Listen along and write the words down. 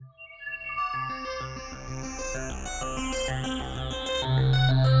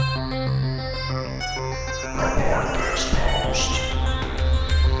Post.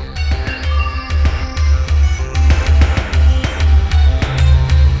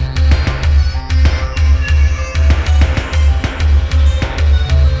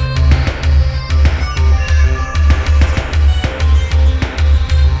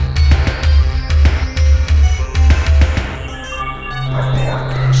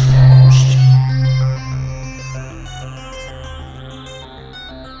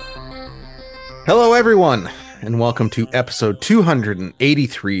 Hello, everyone, and welcome to episode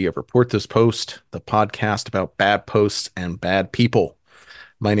 283 of Report This Post, the podcast about bad posts and bad people.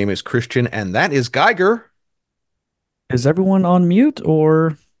 My name is Christian, and that is Geiger, Is everyone on mute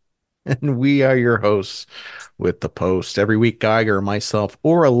or and we are your hosts with the post. Every week, Geiger, myself,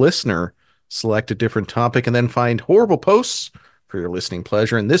 or a listener select a different topic and then find horrible posts for your listening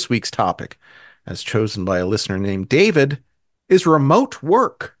pleasure. And this week's topic, as chosen by a listener named David, is remote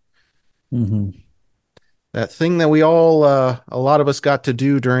work. Mhm. That thing that we all, a lot of us got to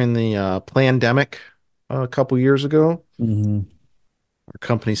do during the pandemic a couple years ago. Mhm. Our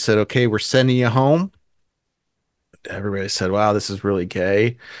company said, okay, we're sending you home. Everybody said, wow, this is really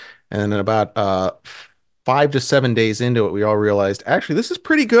gay. And then about 5 to 7 days into it, we all realized, actually, this is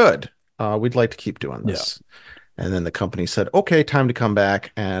pretty good. We'd like to keep doing Yeah. this. And then the company said, okay, time to come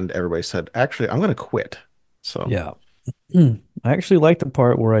back. And everybody said, actually, I'm going to quit. So, Yeah. I actually like the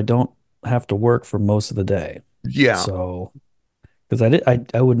part where I don't have to work for most of the day. yeah, So, because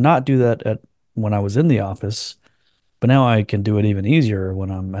I would not do that at when I was in the office, but now I can do it even easier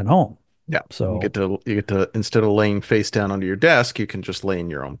when I'm at home. yeah. So, You get to, instead of laying face down under your desk, you can just lay in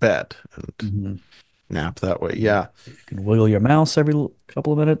your own bed and mhm. nap that way. Yeah. You can wiggle your mouse every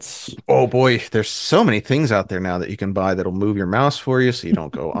couple of minutes. Oh boy, there's so many things out there now that you can buy that'll move your mouse for you so you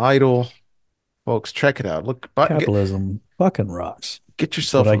don't go idle. Folks, check it out. Look, Capitalism fucking rocks. get That's what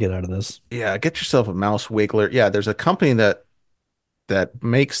yourself I a get out of this. get yourself a mouse wiggler. Yeah, there's a company that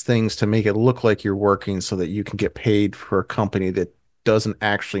makes things to make it look like you're working so that you can get paid for a company that doesn't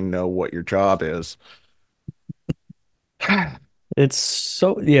actually know what your job is. It's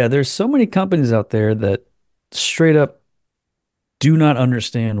so, yeah, there's so many companies out there that straight up do not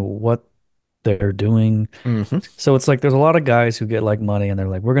understand what they're doing. Hmm. So it's like there's a lot of guys who get like money and they're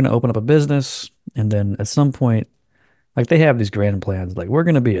like, we're going to open up a business. And then at some point, like they have these grand plans, like we're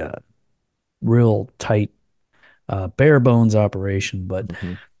going to be a real tight, bare bones operation. But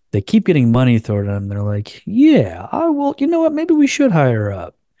Hmm. they keep getting money thrown at them. They're like, yeah, I will. You know what? Maybe we should hire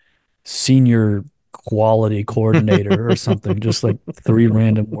a senior quality coordinator or something, just like three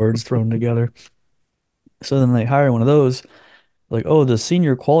random words thrown together. So then they hire one of those, like, oh, the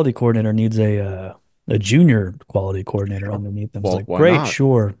senior quality coordinator needs a junior quality coordinator underneath them. It's Well, like, why great, not?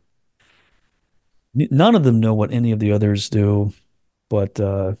 sure. None of them know what any of the others do, but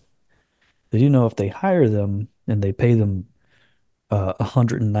they do know if they hire them and they pay them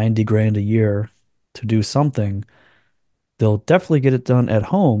 190 grand a year to do something, they'll definitely get it done at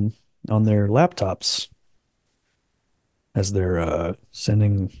home on their laptops as they're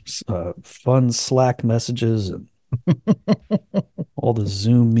sending fun Slack messages and all the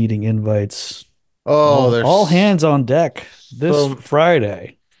Zoom meeting invites. Oh, All there's hands on deck this so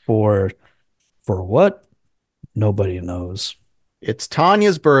Friday for what? Nobody knows. it's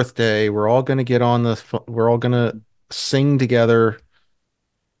Tanya's birthday. We're all gonna get on we're all gonna sing together.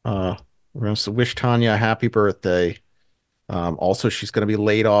 Uh, we're gonna wish Tanya a happy birthday. Also, she's going to be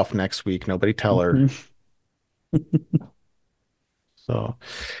laid off next week. Nobody tell her. So,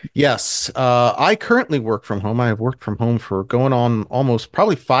 yes, I currently work from home. I have worked from home for going on almost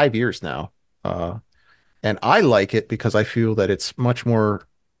probably 5 years now. Uh, and I like it because I feel that it's much more,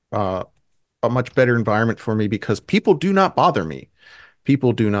 uh, a much better environment for me because people do not bother me.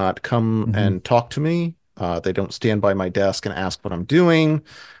 People do not come Mhm. and talk to me. They don't stand by my desk and ask what I'm doing.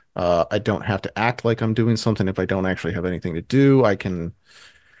 I don't have to act like I'm doing something if I don't actually have anything to do. I can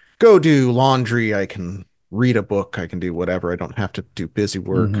go do laundry. I can read a book. I can do whatever. I don't have to do busy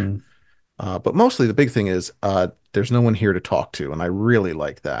work. Mhm. But mostly the big thing is there's no one here to talk to, and I really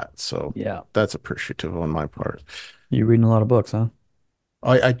like that. So Yeah. that's appreciative on my part. You're reading a lot of books, huh?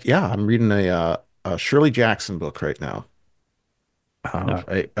 Yeah, I'm reading a Shirley Jackson book right now. All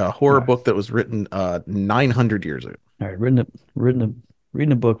A horror right. book that was written 900 years ago. All right.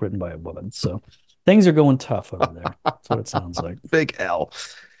 Reading a book written by a woman. So things are going tough over there. That's what it sounds like. Big L.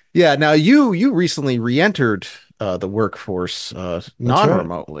 Yeah. Now you recently re-entered the workforce That's right.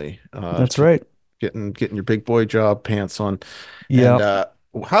 non-remotely That's to right. getting your big boy job pants on. And Yeah,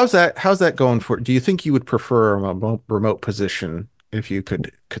 how's that going for? Do you think you would prefer a remote position if you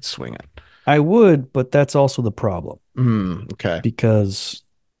could swing it? I would, but that's also the problem Okay. because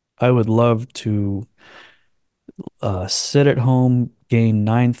I would love to. Sit at home, gain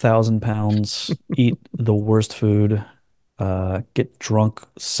 9,000 pounds, eat the worst food, get drunk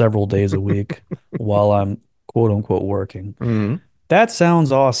several days a week while I'm quote unquote working. Mhm. That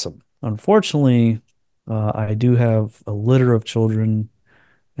sounds awesome. Unfortunately, I do have a litter of children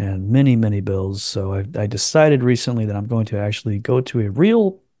and many, many bills. So I decided recently that I'm going to actually go to a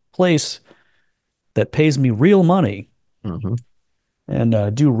real place that pays me real money Mhm.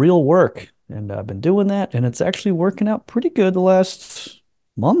 and do real work. And I've been doing that, and it's actually working out pretty good the last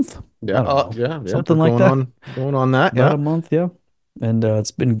month. Yeah, I don't know, yeah, we're something like that. going on that, About yeah. a month, yeah. And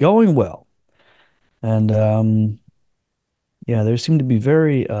it's been going well. And yeah, they seem to be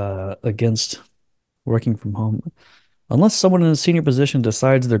very against working from home, unless someone in a senior position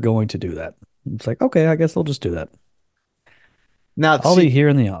decides they're going to do that. It's like, okay, I guess they'll just do that. Now, I'll be see, here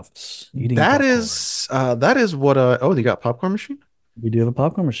in the office eating popcorn. that is what oh, you got popcorn machine? We do have a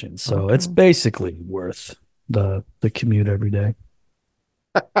popcorn machine, so it's Okay. basically worth the commute every day.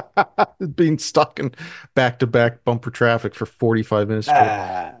 Being stuck in back-to-back bumper traffic for 45 minutes straight.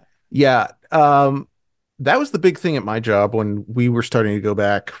 Ah. Yeah, that was the big thing at my job when we were starting to go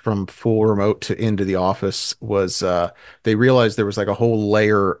back from full remote to into the office was they realized there was like a whole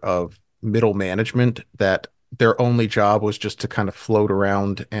layer of middle management that their only job was just to kind of float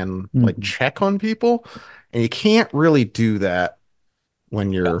around and like Mhm. check on people. And you can't really do that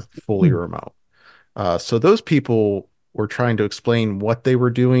when you're fully Mm. remote. So those people were trying to explain what they were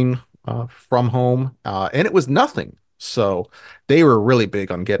doing from home, and it was nothing. So they were really big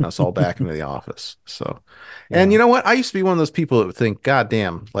on getting us all back into the office. So, and you Yeah. know what? I used to be one of those people that would think, God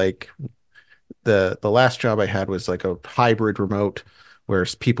damn, like the last job I had was like a hybrid remote where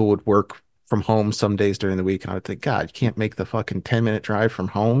people would work from home some days during the week, and I would think, God, you can't make the fucking 10-minute drive from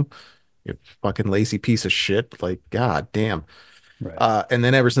home, you fucking lazy piece of shit. Like, God damn. Right. And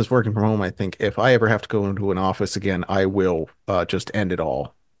then ever since working from home, I think if I ever have to go into an office again, I will just end it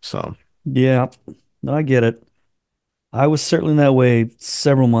all. So, Yeah. No, I get it. I was certainly that way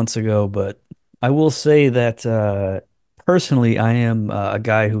several months ago, but I will say that personally, I am a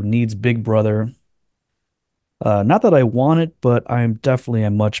guy who needs Big Brother. Not that I want it, but I'm definitely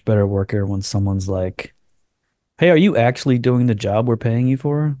a much better worker when someone's like, "Hey, are you actually doing the job we're paying you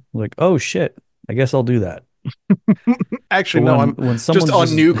for?" Like, "Oh shit, I guess I'll do that." actually, But no, when I'm when just someone's on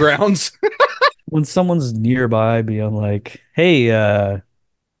just new grounds. when someone's nearby being like, "Hey, are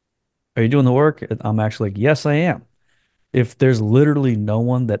you doing the work?" I'm actually like, "Yes, I am." If there's literally no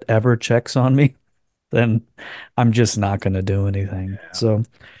one that ever checks on me, then I'm just not going to do anything. So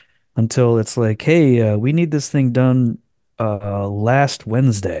until it's like, hey, we need this thing done last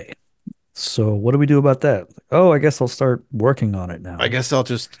Wednesday. So what do we do about that? Oh, I guess I'll start working on it I now. guess I'll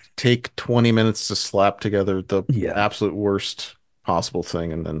just take 20 minutes to slap together the Yeah. absolute worst possible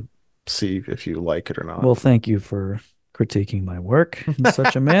thing and then see if you like it or not. Well, thank you for critiquing my work in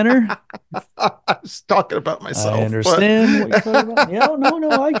such a manner. I was talking about I myself, but understand what you're talking about. Yeah, no, no,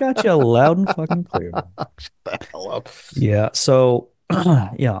 I got you loud and fucking clear. shut the hell up. Yeah. So,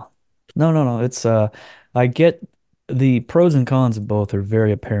 yeah. No, no, no. I get the pros and cons of both are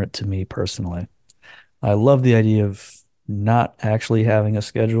very apparent to me personally. I love the idea of not actually having a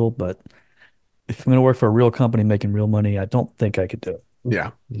schedule, but if I'm going to work for a real company making real money, I don't think I could do it.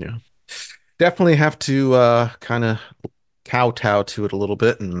 Yeah, yeah. Definitely have to kind of kowtow to it a little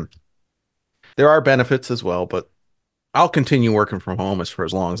bit, and there are benefits as well, but I'll continue working from home as for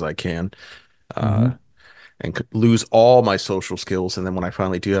as long as I can, uh, Hmm. and lose all my social skills. And then when I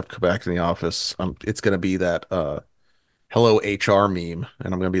finally do have to come back to the office, it's going to be that hello HR meme,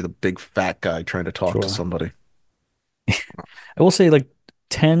 and I'm going to be the big fat guy trying to talk to Sure. somebody. I will say like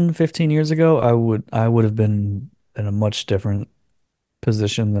 10, 15 years ago, I would have been in a much different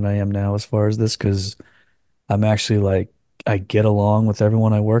position than I am now as far as this because I'm actually like I get along with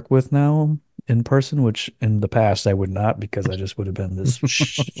everyone I work with now in person, which in the past I would not because I just would have been this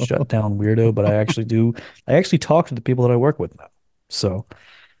shut down weirdo. But I actually do. I actually talk to the people that I work with now. So even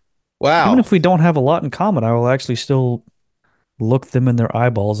Wow, if we don't have a lot in common, I will actually still look them in their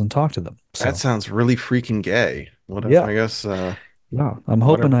eyeballs and talk to them. that So sounds really freaking gay. Whatever, yeah, I guess, yeah. I'm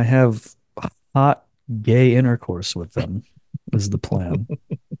hoping whatever. I have hot gay intercourse with them is the plan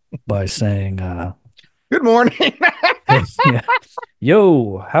by saying, Good morning. hey, yeah,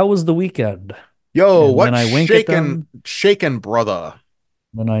 yo, how was the weekend? Yo, And then what's I wink at shaking, them. shaking, brother?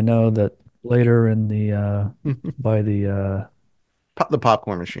 Then I know that later in the by the Pop the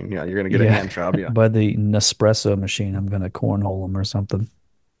popcorn machine. Yeah, you're gonna get a yeah hand job. Yeah. by the Nespresso machine, I'm gonna cornhole them or something.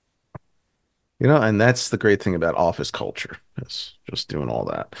 And that's the great thing about office culture is just doing all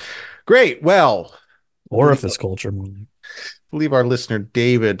that. Great. Well, I believe Orifice culture. More like. our listener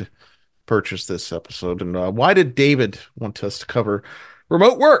David purchased this episode, and why did David want us to cover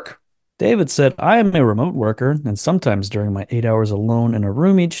remote work? David said, I am a remote worker, and sometimes during my 8 hours alone in a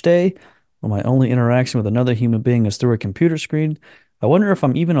room each day, when my only interaction with another human being is through a computer screen, I wonder if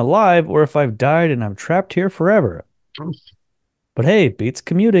I'm even alive or if I've died and I'm trapped here forever. But hey, beats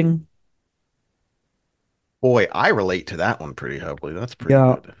commuting. Boy, I relate to that one pretty heavily. That's pretty Yeah,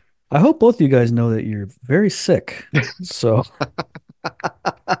 good. I hope both of you guys know that you're very sick. So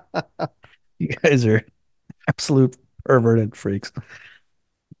you guys are absolute perverted freaks.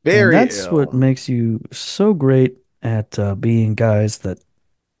 And Very that's what ill. makes you so great at being guys that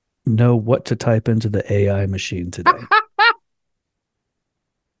know what to type into the AI machine today.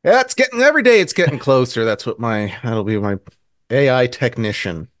 Yeah, it's getting every day it's getting closer. That'll be my AI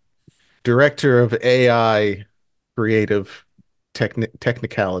technician, director of AI creative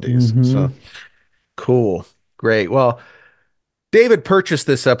technicalities. So Hmm. cool. Great. Well, David purchased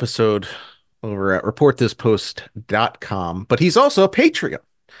this episode over at reportthispost.com, but he's also a Patreon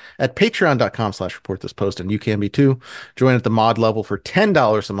at patreon.com/reportthispost, and you can be too. Join at the mod level for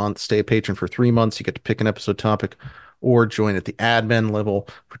 $10 a month. Stay a patron for 3 months. You get to pick an episode topic, or join at the admin level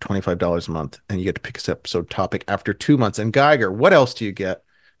for $25 a month, and you get to pick an episode topic after 2 months. And Geiger, what else do you get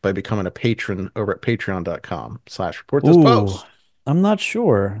by becoming a patron over at Ooh, patreon.com/reportthispost? I'm not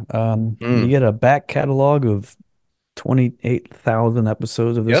sure. You Mm, get a back catalog of 28,000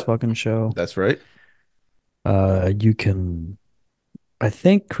 episodes of this yep, fucking show. that's right. You can, I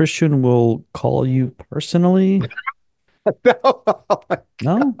think Christian will call you personally. Oh my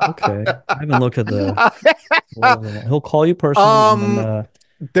No? Okay. I haven't looked at the God. he'll call you personally and then um,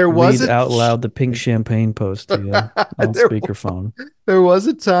 there was read a out loud the pink champagne post to you on there speakerphone. there was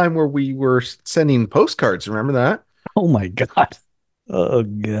a time where we were sending postcards. Remember that? Oh my God. Oh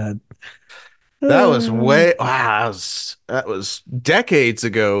God. That was Uh, way wow, that was decades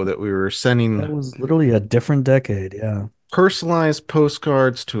ago that we were sending that was literally a different decade. Yeah. personalized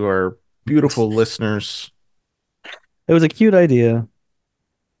postcards to our beautiful listeners. It was a cute idea.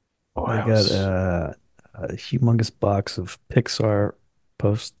 Boy, I that got was a humongous box of Pixar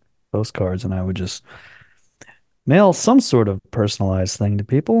post postcards, and I would just mail some sort of personalized thing to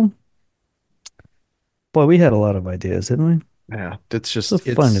people. Boy, we had a lot of ideas, didn't we? yeah, it's So just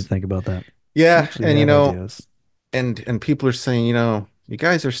fun to it's think about that. yeah, Actually and have ideas. and people are saying, you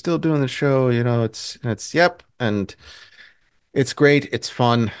guys are still doing the show, it's yep, and it's great, it's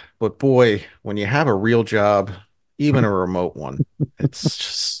fun, but boy, when you have a real job, even a remote one, it's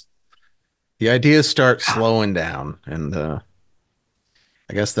just the ideas start slowing down, and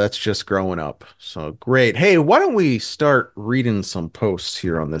I guess that's just growing up. So great. Hey, why don't we start reading some posts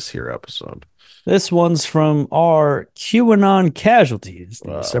here on this here episode? This one's from our QAnon casualties,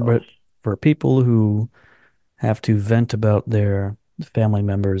 the Uh, subreddit for people who have to vent about their family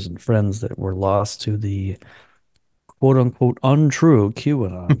members and friends that were lost to the quote unquote untrue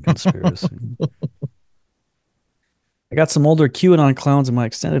QAnon conspiracy. I got some older QAnon clowns in my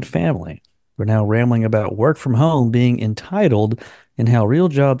extended family. We're now rambling about work from home being entitled and how real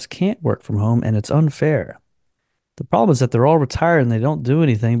jobs can't work from home and it's unfair. The problem is that they're all retired and they don't do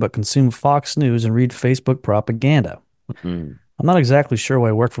anything but consume Fox News and read Facebook propaganda. mm. I'm not exactly sure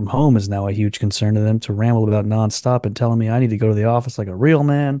why work from home is now a huge concern to them to ramble about nonstop and telling me I need to go to the office like a real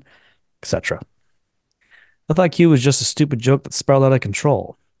man, etc. I thought Q was just a stupid joke that spiraled out of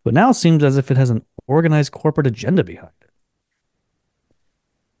control, but now it seems as if it has an organized corporate agenda behind it.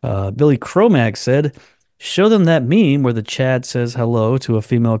 Billy Cromag said, show them that meme where the Chad says hello to a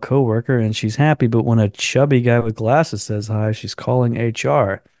female coworker and she's happy, but when a chubby guy with glasses says hi, she's calling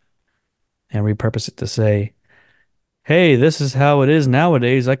HR and repurpose it to say, hey, this is how it is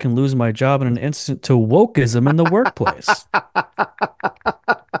nowadays. I can lose my job in an instant to wokeism in the workplace.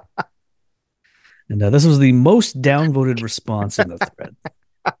 And this was the most downvoted response in the thread.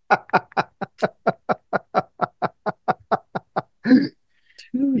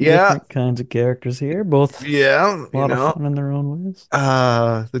 Two Yeah, different kinds of characters here, both yeah, a lot of fun in their own ways.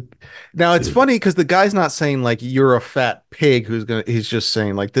 the, now it's funny because the guy's not saying like you're a fat pig he's just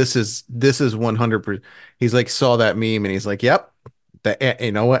saying like this is 100%. He's like saw that meme and he's like, yep, that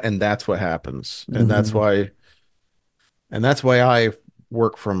you know what, and that's what happens. Hmm. And that's why I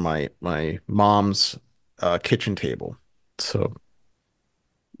work from my mom's kitchen table. So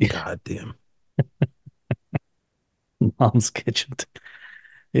god damn. Mom's kitchen.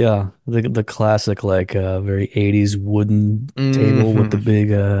 Yeah, the classic like very 80s wooden table with the Hmm. big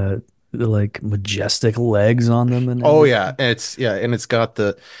the, like majestic legs on them and Oh yeah, everything. and it's got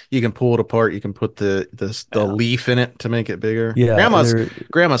the you can pull it apart. You can put the Yeah. leaf in it to make it bigger. Yeah,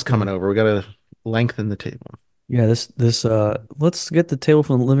 Grandma's coming over. We gotta lengthen the table. Yeah, this let's get the table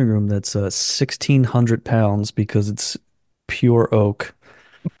from the living room that's 1,600 pounds because it's pure oak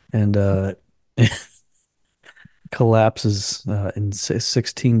and collapses in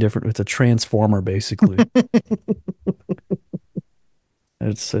 16 different, it's a transformer basically.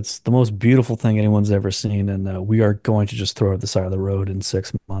 It's the most beautiful thing anyone's ever seen, and we are going to just throw it at the side of the road in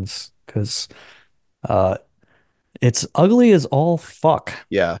 6 months because uh, it's ugly as all fuck.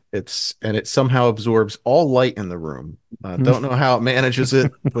 Yeah, it somehow absorbs all light in the room. Don't know how it manages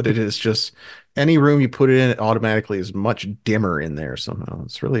it, but it is just any room you put it in, it automatically is much dimmer in there somehow.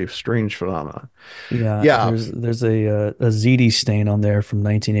 It's really a strange phenomenon. Yeah, Yeah, there's a ZD stain on there from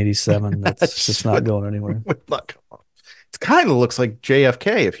 1987 it that's just just not going anywhere. would not come off. It kind of looks like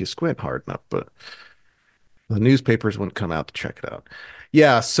JFK if you squint hard enough, but the newspapers wouldn't come out to check it out.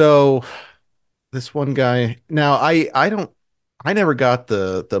 Yeah, so this one guy. Now, I never got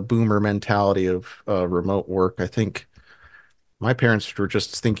the boomer mentality of remote work. I think my parents were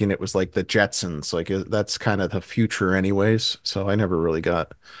just thinking it was like the Jetsons, like that's kind of the future anyways. So I never really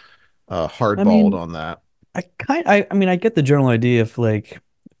got I hardballed mean, on that. I mean, I get the general idea if like,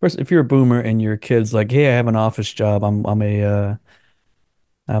 first, if you're a boomer and your kid's like, hey, I have an office job, I'm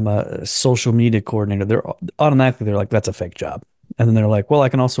a social media coordinator. They're automatically they're like, that's a fake job. And then they're like, well, I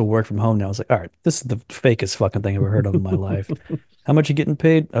can also work from home now. I was like, all right, this is the fakest fucking thing I've ever heard of in my life. How much you getting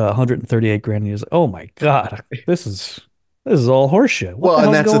paid? 138 grand. And he was like, oh my God, this is all horseshit. What Well, the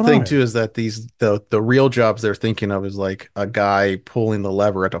and hell's that's the going thing on too, here? is that the real jobs they're thinking of is like a guy pulling the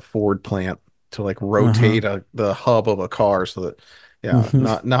lever at a Ford plant to like Uh-huh. rotate the hub of a car so that yeah, Hmm.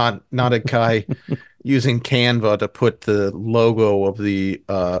 not a guy using Canva to put the logo of the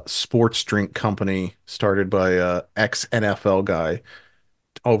sports drink company started by ex NFL guy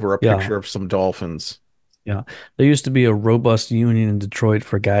over a Yeah. picture of some dolphins. Yeah. There used to be a robust union in Detroit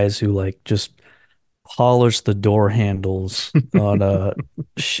for guys who like just polish the door handles on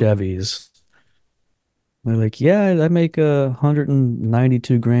Chevys. They're like, yeah, I make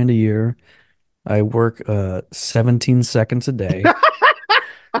 192 grand a year. I work 17 seconds a day,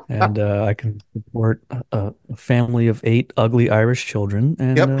 and I can support a family of 8 ugly Irish children,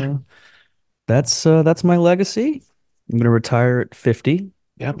 and Yep. that's my legacy. I'm gonna retire at 50,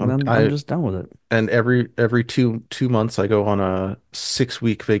 Yep. and I'm just done with And every two months I go on a 6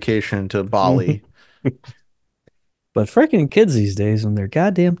 week vacation to it. Bali. But freaking kids these days and they're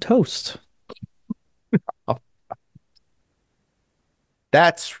goddamn toast. Oh,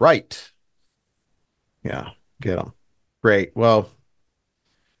 that's right. Yeah, get them. Great. Well,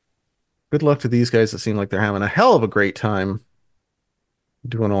 good luck to these guys that seem like they're having a hell of a great time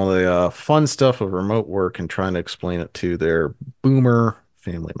doing all the fun stuff of remote work and trying to explain it to their boomer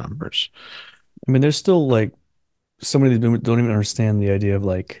family members. I mean, there's still like so many that don't even understand the idea of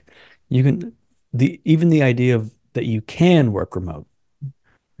like you can the even the idea of that you can work remote.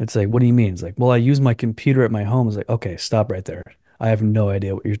 It's like, what do you mean? It's like, well, I use my computer at my home. It's like, okay, stop right there. I have no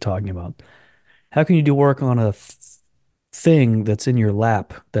idea what you're talking about. How can you do work on a thing that's in your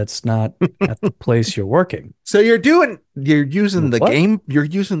lap that's not at the place you're working? So What? you're using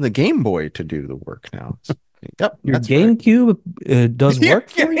the Game Boy to do the work now. Yep, Your that's right. GameCube does You're work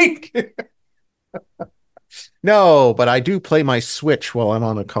for you? kidding. No, but I do play my Switch while I'm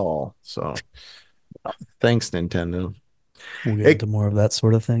on a call. So thanks, Nintendo. We'll get A into more of that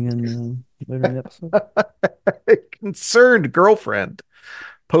sort of thing in later in the episode. concerned girlfriend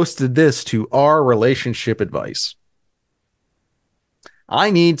posted this to our relationship advice. I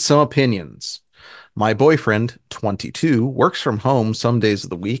need some opinions. My boyfriend, 22, works from home some days of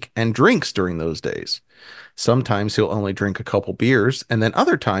the week and drinks during those days. Sometimes he'll only drink a couple beers, and then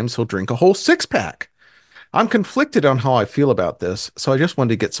other times he'll drink a whole six pack. I'm conflicted on how I feel about this, so I just wanted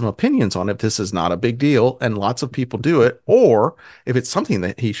to get some opinions on if this is not a big deal and lots of people do it, or if it's something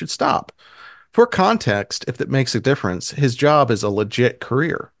that he should stop. For context, if that makes a difference, his job is a legit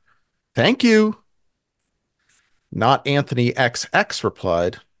career. Thank you. Not Anthony XX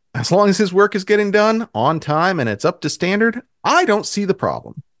replied. As long as his work is getting done on time and it's up to standard, I don't see the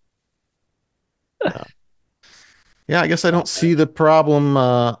problem. Yeah, yeah, I guess I don't see the problem.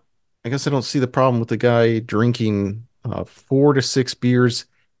 I guess I don't see the problem with the guy drinking 4 to 6 beers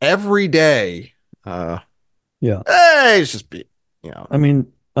every day. Uh, Yeah. hey, it's just be, you know, I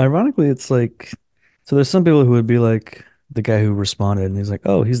mean, ironically, it's like, so there's some people who would be like the guy who responded, and he's like,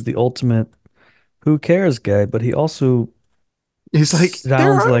 oh, he's the ultimate who cares guy, but he also he's like, there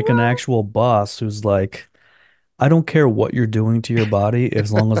sounds are, like an actual boss who's like, I don't care what you're doing to your body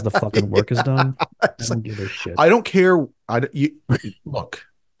as long as the fucking work is done. I it's like, don't give a shit. I don't care. Look,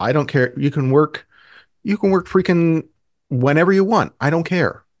 I don't care. You can work freaking whenever you want. I don't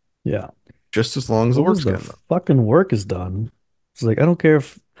care. Yeah. just as long As as the long as work's the getting done. fucking work is done. It's like I don't care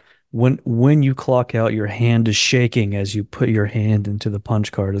if when you clock out, your hand is shaking as you put your hand into the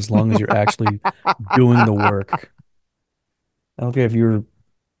punch card, as long as you're actually doing the work. I don't care if you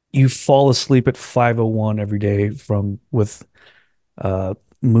fall asleep at 5:01 every day from with uh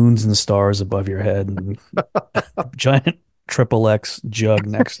moons and stars above your head and a giant triple X jug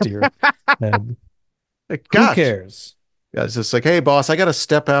next to your head. Like, Who gosh, cares? yeah, it's just like, hey, boss, I got to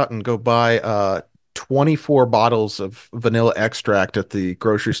step out and go buy 24 bottles of vanilla extract at the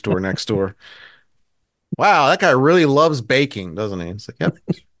grocery store next door. Wow, that guy really loves baking, doesn't he? It's like, yep.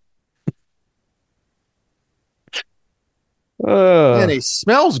 And Uh, he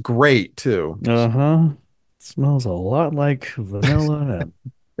smells great too. uh-huh. Smells a lot like vanilla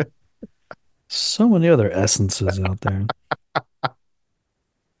and so many other essences out there.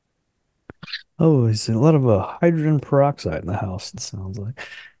 Oh, there's a lot of hydrogen peroxide in the house, it sounds like.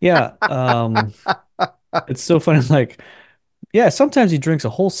 Yeah, it's so funny. Like, yeah, sometimes he drinks a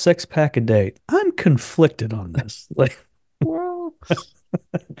whole six pack a day. I'm conflicted on this. Like, Well,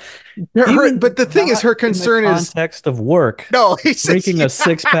 even but the thing is, not her in the concern is context of work, no, he says, drinking a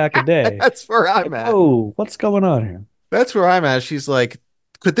six pack a day. that's where I'm Like, at. whoa, what's going on here? That's where I'm at. She's like,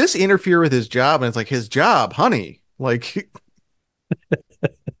 could this interfere with his job? And it's like, his job, honey. Like,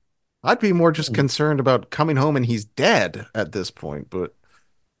 I'd be more just Hmm. concerned about coming home and he's dead at this point. But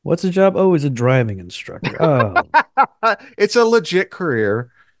What's his job? Oh, he's a driving instructor. Oh, it's a legit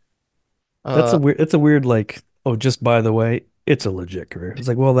career. that's Uh, a weird. It's a weird like. Oh, just by the way, it's a legit career. It's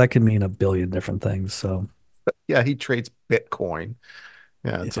like, well, that could mean a billion different things. So, yeah, he trades Bitcoin.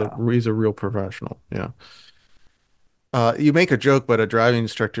 Yeah, yeah. he's a real professional. Yeah. You make a joke, but a driving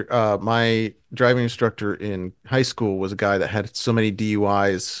instructor, my driving instructor in high school was a guy that had so many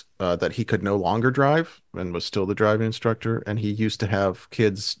DUIs that he could no longer drive and was still the driving instructor. And he used to have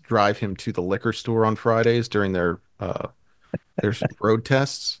kids drive him to the liquor store on Fridays during their road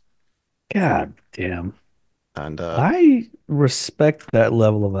tests. God damn. And I respect that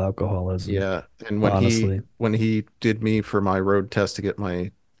level of alcoholism, yeah, and honestly. when he did me for my road test to get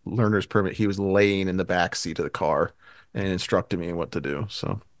my learner's permit, he was laying in the back seat of the car and instructed me what to do.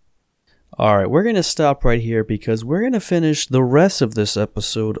 So. All right, we're going to stop right here because we're going to finish the rest of this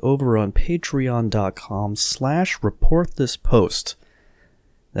episode over on patreon.com/reportthispost.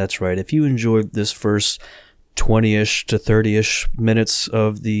 That's right. If you enjoyed this first 20-ish to 30-ish minutes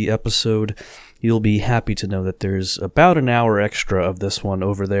of the episode, you'll be happy to know that there's about an hour extra of this one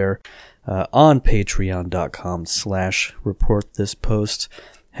over there on patreon.com/reportthispost.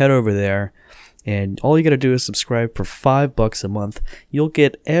 Head over there. And all you got to do is subscribe for $5 a month. You'll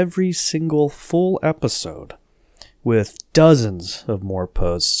get every single full episode with dozens of more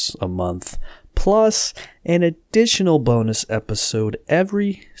posts a month, plus an additional bonus episode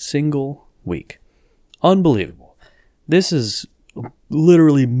every single week. Unbelievable. This is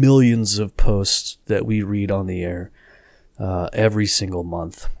literally millions of posts that we read on the air every single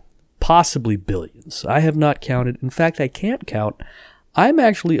month. Possibly billions. I have not counted. In fact, I can't count. I'm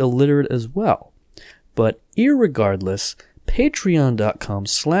actually illiterate as well. But irregardless,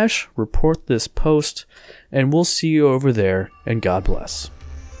 patreon.com/reportthispost, and we'll see you over there, and God bless.